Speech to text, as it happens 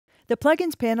The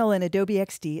Plugins panel in Adobe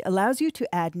XD allows you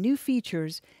to add new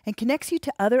features and connects you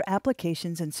to other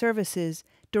applications and services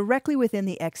directly within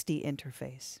the XD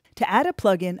interface. To add a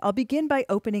plugin, I'll begin by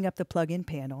opening up the plugin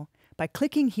panel by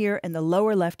clicking here in the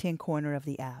lower left-hand corner of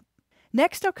the app.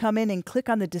 Next, I'll come in and click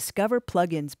on the Discover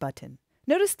Plugins button.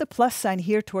 Notice the plus sign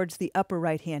here towards the upper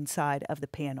right-hand side of the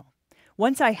panel.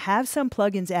 Once I have some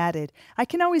plugins added, I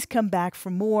can always come back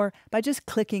for more by just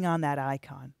clicking on that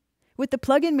icon. With the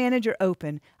Plugin Manager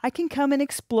open, I can come and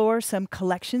explore some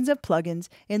collections of plugins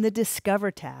in the Discover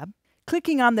tab.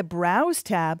 Clicking on the Browse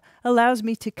tab allows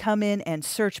me to come in and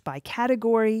search by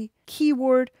category,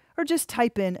 keyword, or just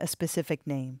type in a specific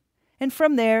name. And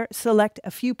from there, select a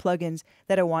few plugins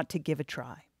that I want to give a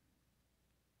try.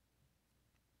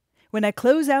 When I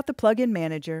close out the Plugin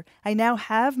Manager, I now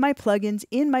have my plugins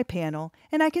in my panel,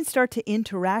 and I can start to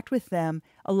interact with them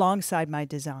alongside my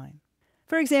design.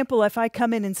 For example, if I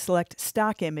come in and select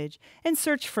Stock Image and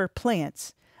search for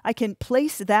plants, I can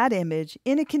place that image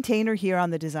in a container here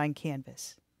on the design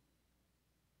canvas.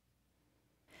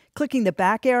 Clicking the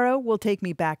back arrow will take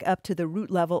me back up to the root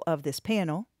level of this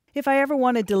panel. If I ever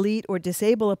want to delete or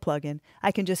disable a plugin,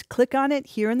 I can just click on it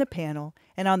here in the panel,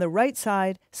 and on the right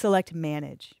side, select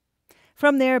Manage.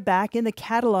 From there, back in the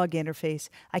Catalog interface,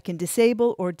 I can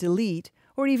disable or delete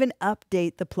or even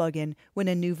update the plugin when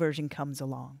a new version comes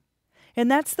along. And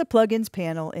that's the Plugins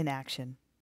panel in action.